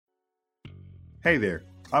Hey there,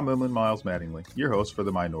 I'm Emlyn Miles Mattingly, your host for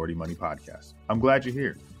the Minority Money Podcast. I'm glad you're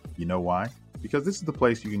here. You know why? Because this is the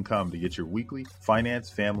place you can come to get your weekly finance,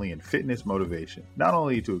 family, and fitness motivation, not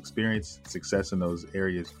only to experience success in those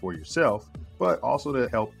areas for yourself, but also to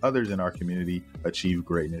help others in our community achieve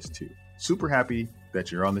greatness too. Super happy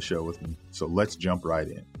that you're on the show with me, so let's jump right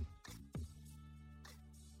in.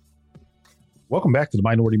 Welcome back to the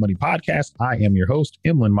Minority Money Podcast. I am your host,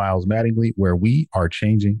 Emlyn Miles Mattingly, where we are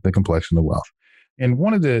changing the complexion of wealth. And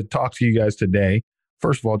wanted to talk to you guys today.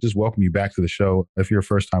 First of all, just welcome you back to the show. If you're a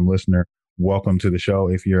first-time listener, welcome to the show.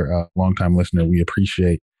 If you're a long-time listener, we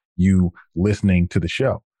appreciate you listening to the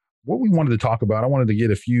show. What we wanted to talk about, I wanted to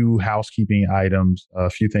get a few housekeeping items,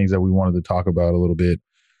 a few things that we wanted to talk about a little bit.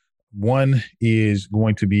 One is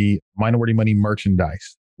going to be Minority Money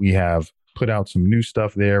merchandise. We have put out some new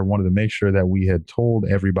stuff there. Wanted to make sure that we had told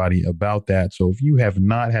everybody about that. So if you have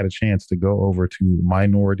not had a chance to go over to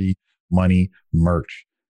Minority Money merch,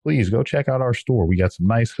 please go check out our store. We got some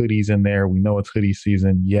nice hoodies in there. We know it's hoodie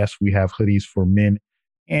season. Yes, we have hoodies for men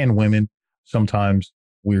and women. Sometimes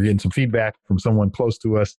we're getting some feedback from someone close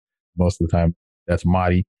to us. Most of the time, that's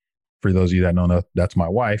Madi. For those of you that don't know, that's my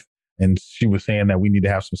wife. And she was saying that we need to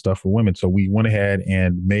have some stuff for women. So we went ahead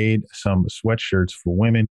and made some sweatshirts for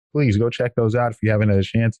women. Please go check those out. If you haven't had a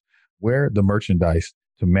chance, wear the merchandise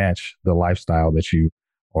to match the lifestyle that you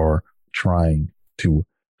are trying to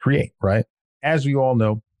create, right? As we all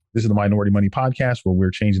know, this is the Minority Money Podcast where we're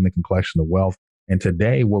changing the complexion of wealth. And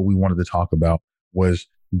today, what we wanted to talk about was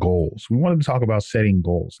goals. We wanted to talk about setting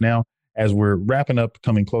goals. Now, as we're wrapping up,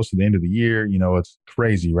 coming close to the end of the year, you know, it's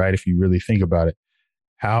crazy, right? If you really think about it,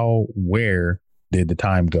 where did the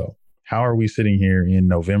time go? How are we sitting here in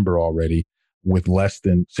November already with less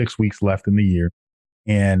than 6 weeks left in the year?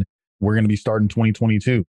 And we're going to be starting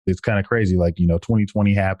 2022. It's kind of crazy. Like,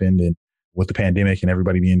 2020 happened and with the pandemic and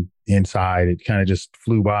everybody being inside, it kind of just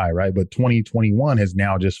flew by, right? But 2021 has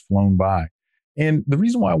now just flown by. And the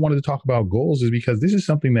reason why I wanted to talk about goals is because this is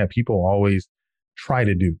something that people always try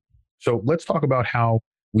to do. So let's talk about how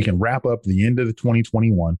we can wrap up the end of the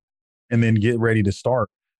 2021 and then get ready to start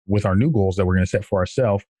with our new goals that we're going to set for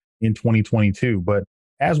ourselves in 2022. But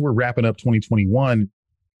as we're wrapping up 2021,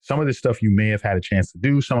 some of this stuff you may have had a chance to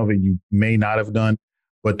do, some of it you may not have done,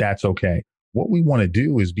 but that's okay. What we want to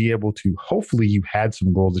do is be able to, hopefully you had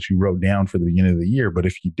some goals that you wrote down for the beginning of the year, but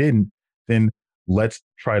if you didn't, then let's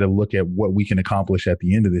try to look at what we can accomplish at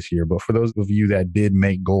the end of this year. But for those of you that did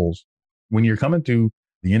make goals, when you're coming through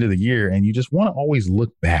the end of the year and you just want to always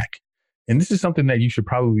look back, and this is something that you should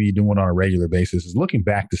probably be doing on a regular basis, is looking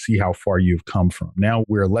back to see how far you've come from. Now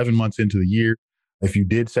we're 11 months into the year. If you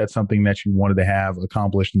did set something that you wanted to have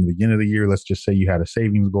accomplished in the beginning of the year, let's just say you had a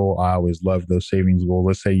savings goal. I always love those savings goals.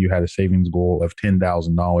 Let's say you had a savings goal of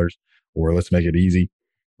 $10,000, or let's make it easy.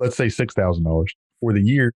 Let's say $6,000 for the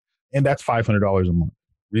year, and that's $500 a month.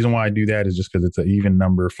 Reason why I do that is just because it's an even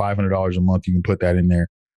number, $500 a month. You can put that in there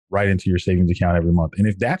right into your savings account every month. And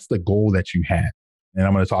if that's the goal that you had, and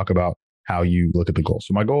I'm going to talk about how you look at the goal.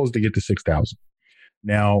 So my goal is to get to 6,000.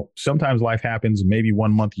 Now, sometimes life happens. Maybe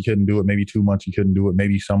 1 month you couldn't do it. Maybe 2 months you couldn't do it.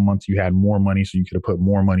 Maybe some months you had more money, so you could have put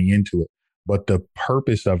more money into it. But the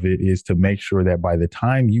purpose of it is to make sure that by the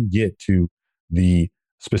time you get to the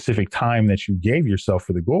specific time that you gave yourself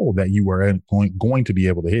for the goal, that you are going to be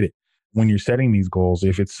able to hit it. When you're setting these goals,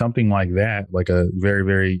 if it's something like that, like a very,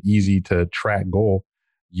 very easy to track goal,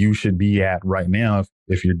 you should be at right now,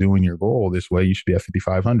 if you're doing your goal this way, you should be at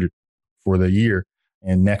 5,500 for the year.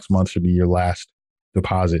 And next month should be your last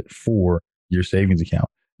deposit for your savings account.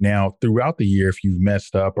 Now, throughout the year, if you've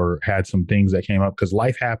messed up or had some things that came up, because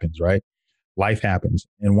life happens, right? Life happens.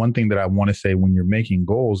 And one thing that I want to say when you're making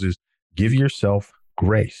goals is give yourself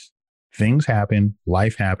grace. Things happen,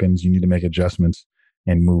 life happens. You need to make adjustments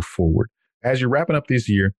and move forward. As you're wrapping up this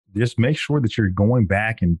year, just make sure that you're going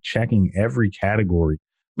back and checking every category,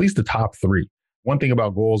 at least the top 3. One thing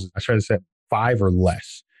about goals is I try to set 5 or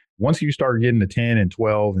less. Once you start getting to 10 and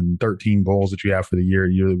 12 and 13 goals that you have for the year,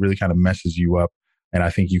 it really kind of messes you up. And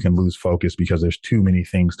I think you can lose focus because there's too many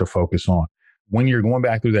things to focus on. When you're going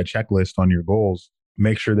back through that checklist on your goals,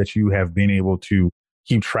 make sure that you have been able to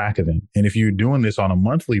keep track of them. And if you're doing this on a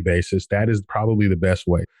monthly basis, that is probably the best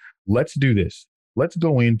way. Let's do this. Let's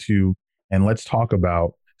go into and let's talk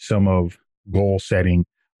about some of goal setting.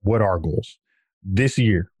 What are goals? This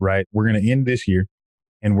year, right? We're going to end this year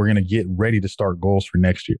and we're going to get ready to start goals for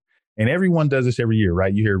next year. And everyone does this every year,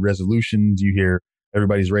 right? You hear resolutions, you hear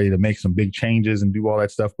everybody's ready to make some big changes and do all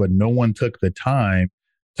that stuff, but no one took the time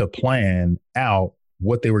to plan out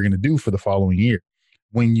what they were going to do for the following year.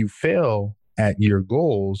 When you fail at your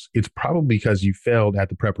goals, it's probably because you failed at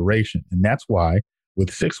the preparation. And that's why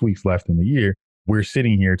with 6 weeks left in the year, we're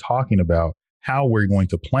sitting here talking about how we're going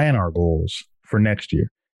to plan our goals for next year.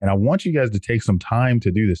 And I want you guys to take some time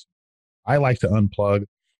to do this. I like to unplug.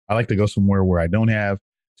 I like to go somewhere where I don't have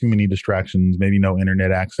too many distractions, maybe no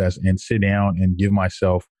internet access, and sit down and give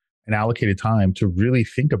myself an allocated time to really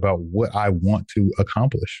think about what I want to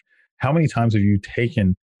accomplish. How many times have you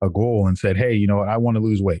taken a goal and said, hey, you know what, I want to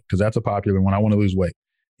lose weight? Because that's a popular one. I want to lose weight.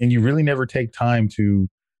 And you really never take time to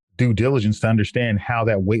due diligence to understand how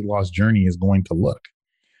that weight loss journey is going to look.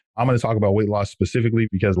 I'm going to talk about weight loss specifically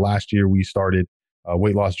because last year we started a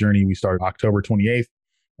weight loss journey. We started October 28th.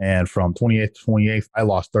 And from 28th to 28th, I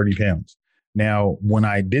lost 30 pounds. Now, when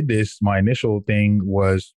I did this, my initial thing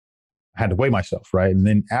was I had to weigh myself, right? And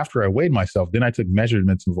then after I weighed myself, then I took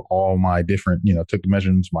measurements of all my different, took the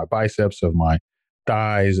measurements of my biceps, of my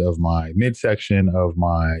thighs, of my midsection, of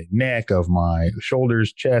my neck, of my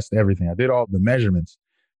shoulders, chest, everything. I did all the measurements.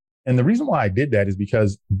 And the reason why I did that is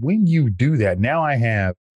because when you do that, now I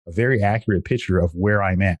have a very accurate picture of where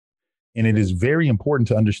I'm at. And it is very important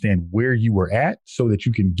to understand where you were at so that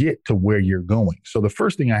you can get to where you're going. So the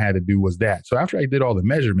first thing I had to do was that. So after I did all the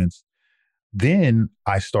measurements, then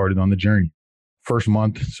I started on the journey. First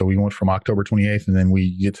month, so we went from October 28th and then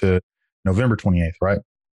we get to November 28th, right?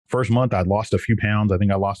 First month, I'd lost a few pounds. I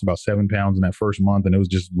think I lost about 7 pounds in that first month. And it was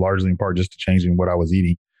just largely in part just to changing what I was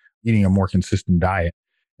eating a more consistent diet.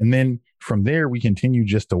 And then from there, we continued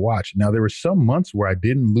just to watch. Now, there were some months where I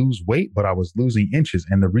didn't lose weight, but I was losing inches.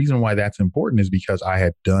 And the reason why that's important is because I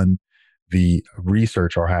had done the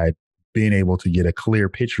research or I had been able to get a clear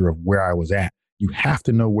picture of where I was at. You have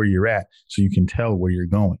to know where you're at so you can tell where you're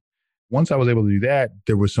going. Once I was able to do that,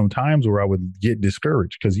 there was some times where I would get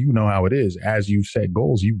discouraged because you know how it is. As you set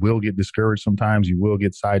goals, you will get discouraged sometimes. You will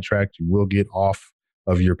get sidetracked. You will get off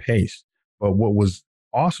of your pace. But what was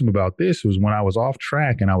awesome about this was when I was off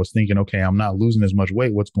track and I was thinking, okay, I'm not losing as much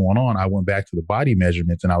weight. What's going on? I went back to the body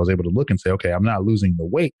measurements and I was able to look and say, okay, I'm not losing the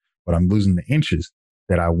weight, but I'm losing the inches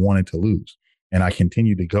that I wanted to lose. And I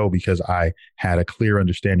continued to go because I had a clear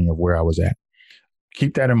understanding of where I was at.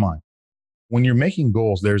 Keep that in mind. When you're making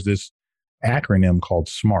goals, there's this acronym called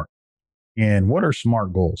SMART. And what are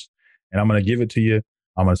SMART goals? And I'm going to give it to you.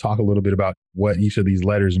 I'm going to talk a little bit about what each of these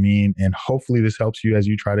letters mean. And hopefully this helps you as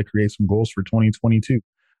you try to create some goals for 2022.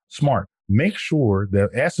 SMART. Make sure the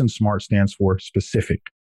S in SMART stands for specific.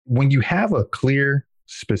 When you have a clear,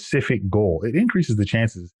 specific goal, it increases the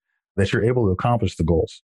chances that you're able to accomplish the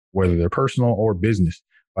goals, whether they're personal or business,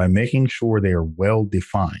 by making sure they are well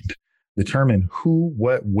defined. Determine who,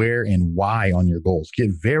 what, where, and why on your goals. Get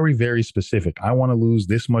very, very specific. I want to lose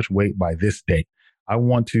this much weight by this date. I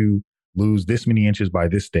want to lose this many inches by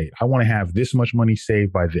this date. I want to have this much money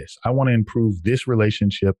saved by this. I want to improve this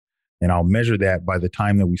relationship, and I'll measure that by the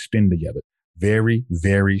time that we spend together. Very,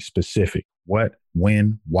 very specific. What,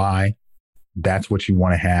 when, why. That's what you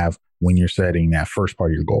want to have when you're setting that first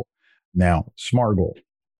part of your goal. Now, SMART goal.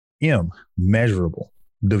 M, measurable.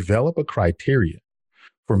 Develop a criteria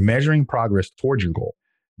for measuring progress towards your goal.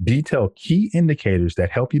 Detail key indicators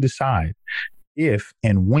that help you decide if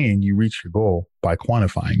and when you reach your goal by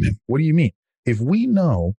quantifying them. What do you mean? If we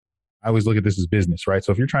know, I always look at this as business, right?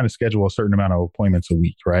 So if you're trying to schedule a certain amount of appointments a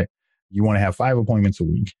week, right? You want to have 5 appointments a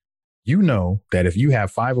week. You know that if you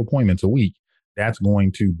have 5 appointments a week, that's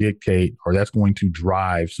going to dictate or that's going to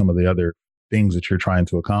drive some of the other things that you're trying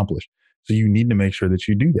to accomplish. So you need to make sure that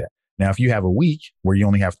you do that. Now, if you have a week where you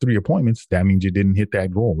only have 3 appointments, that means you didn't hit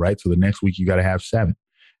that goal, right? So the next week you got to have 7.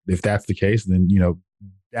 If that's the case, then,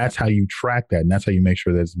 that's how you track that. And that's how you make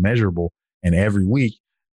sure that it's measurable. And every week,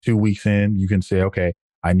 2 weeks in, you can say, okay,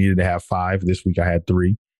 I needed to have 5. This week I had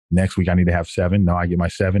 3. Next week I need to have 7. No, I get my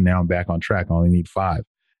 7. Now I'm back on track. I only need 5.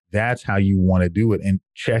 That's how you want to do it. And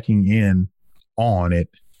checking in on it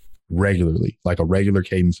regularly, like a regular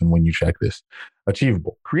cadence. And when you check this,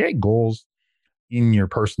 achievable. Create goals in your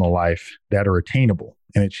personal life that are attainable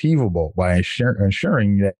and achievable by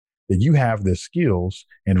ensuring that you have the skills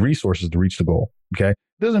and resources to reach the goal. Okay.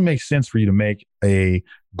 It doesn't make sense for you to make a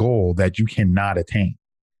goal that you cannot attain.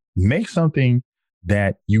 Make something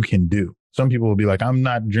that you can do. Some people will be like, I'm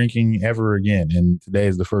not drinking ever again. And today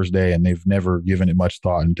is the first day and they've never given it much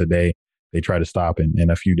thought. And today they try to stop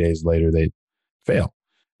and a few days later they fail.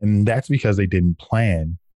 And that's because they didn't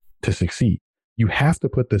plan to succeed. You have to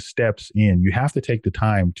put the steps in. You have to take the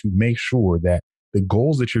time to make sure that the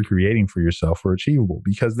goals that you're creating for yourself are achievable,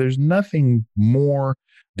 because there's nothing more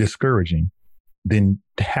discouraging than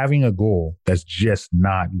having a goal that's just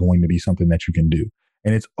not going to be something that you can do.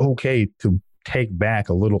 And it's okay to take back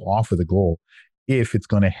a little off of the goal if it's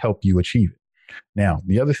going to help you achieve it. Now,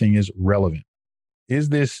 the other thing is relevant. Is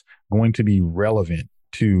this going to be relevant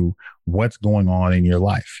to what's going on in your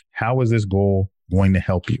life? How is this goal going to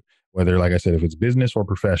help you, whether, like I said, if it's business or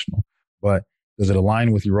professional. But does it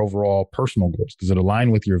align with your overall personal goals? Does it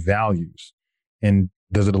align with your values? And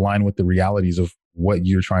does it align with the realities of what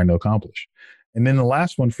you're trying to accomplish? And then the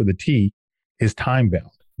last one for the T is time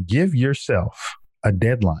bound. Give yourself a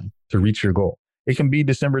deadline to reach your goal. It can be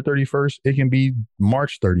December 31st. It can be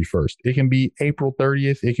March 31st. It can be April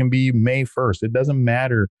 30th. It can be May 1st. It doesn't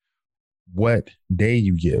matter what day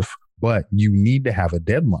you give, but you need to have a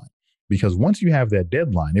deadline, because once you have that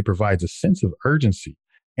deadline, it provides a sense of urgency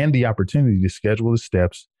and the opportunity to schedule the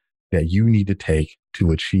steps that you need to take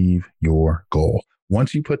to achieve your goal.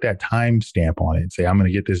 Once you put that time stamp on it and say, I'm going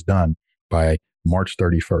to get this done by March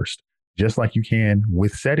 31st, just like you can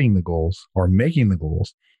with setting the goals or making the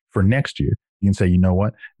goals for next year. You can say, you know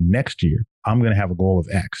what, next year, I'm going to have a goal of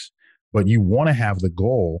X, but you want to have the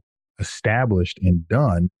goal established and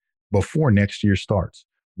done before next year starts.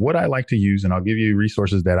 What I like to use, and I'll give you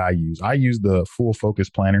resources that I use the Full Focus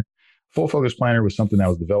Planner. Full Focus Planner was something that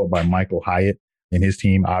was developed by Michael Hyatt and his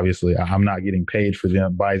team. Obviously, I'm not getting paid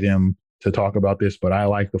by them to talk about this, but I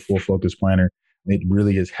like the Full Focus Planner. It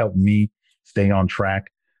really has helped me stay on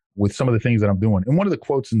track with some of the things that I'm doing. And one of the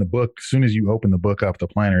quotes in the book, as soon as you open the book up, the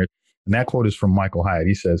planner, and that quote is from Michael Hyatt.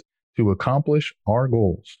 He says, to accomplish our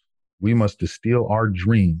goals, we must distill our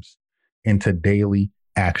dreams into daily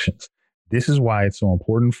actions. This is why it's so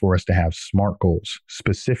important for us to have SMART goals: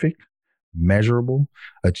 specific, measurable,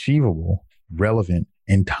 achievable, relevant,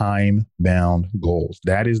 and time-bound goals.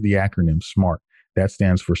 That is the acronym SMART. That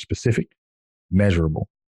stands for specific, measurable,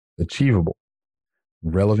 achievable,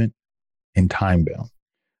 relevant, and time-bound.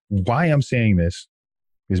 Why I'm saying this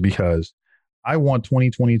is because I want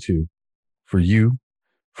 2022 for you,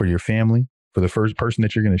 for your family, for the first person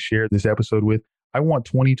that you're going to share this episode with. I want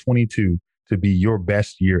 2022 to be your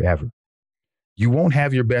best year ever. You won't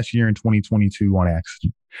have your best year in 2022 on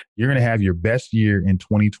accident. You're going to have your best year in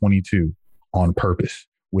 2022 on purpose,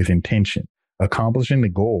 with intention, accomplishing the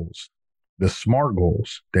goals, the SMART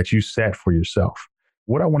goals that you set for yourself.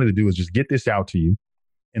 What I wanted to do is just get this out to you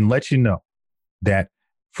and let you know that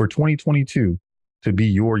for 2022 to be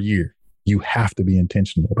your year, you have to be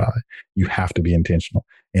intentional about it. You have to be intentional.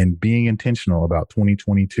 And being intentional about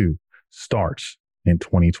 2022 starts in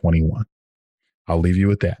 2021. I'll leave you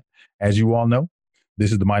with that. As you all know,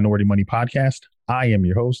 this is the Minority Money Podcast. I am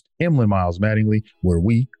your host, Emlyn Miles Mattingly, where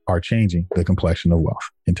we are changing the complexion of wealth.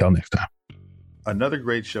 Until next time. Another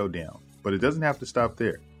great show down, but it doesn't have to stop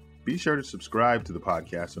there. Be sure to subscribe to the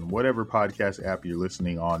podcast on whatever podcast app you're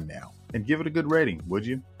listening on now, and give it a good rating, would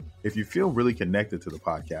you? If you feel really connected to the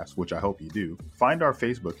podcast, which I hope you do, find our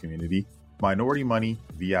Facebook community, Minority Money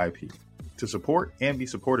VIP, to support and be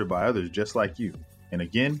supported by others just like you. And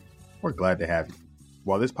again, we're glad to have you.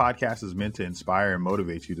 While this podcast is meant to inspire and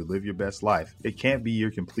motivate you to live your best life, it can't be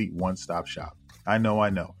your complete one-stop shop. I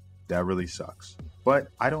know, that really sucks. But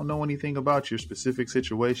I don't know anything about your specific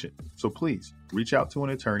situation. So please reach out to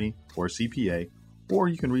an attorney or CPA, or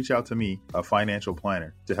you can reach out to me, a financial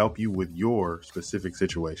planner, to help you with your specific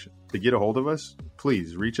situation. To get a hold of us,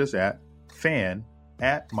 please reach us at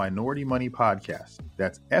fan@Minority Money Podcast.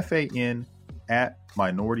 That's FAN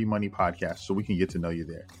 @Minority Money Podcast, so we can get to know you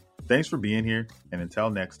there. Thanks for being here, and until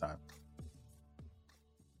next time.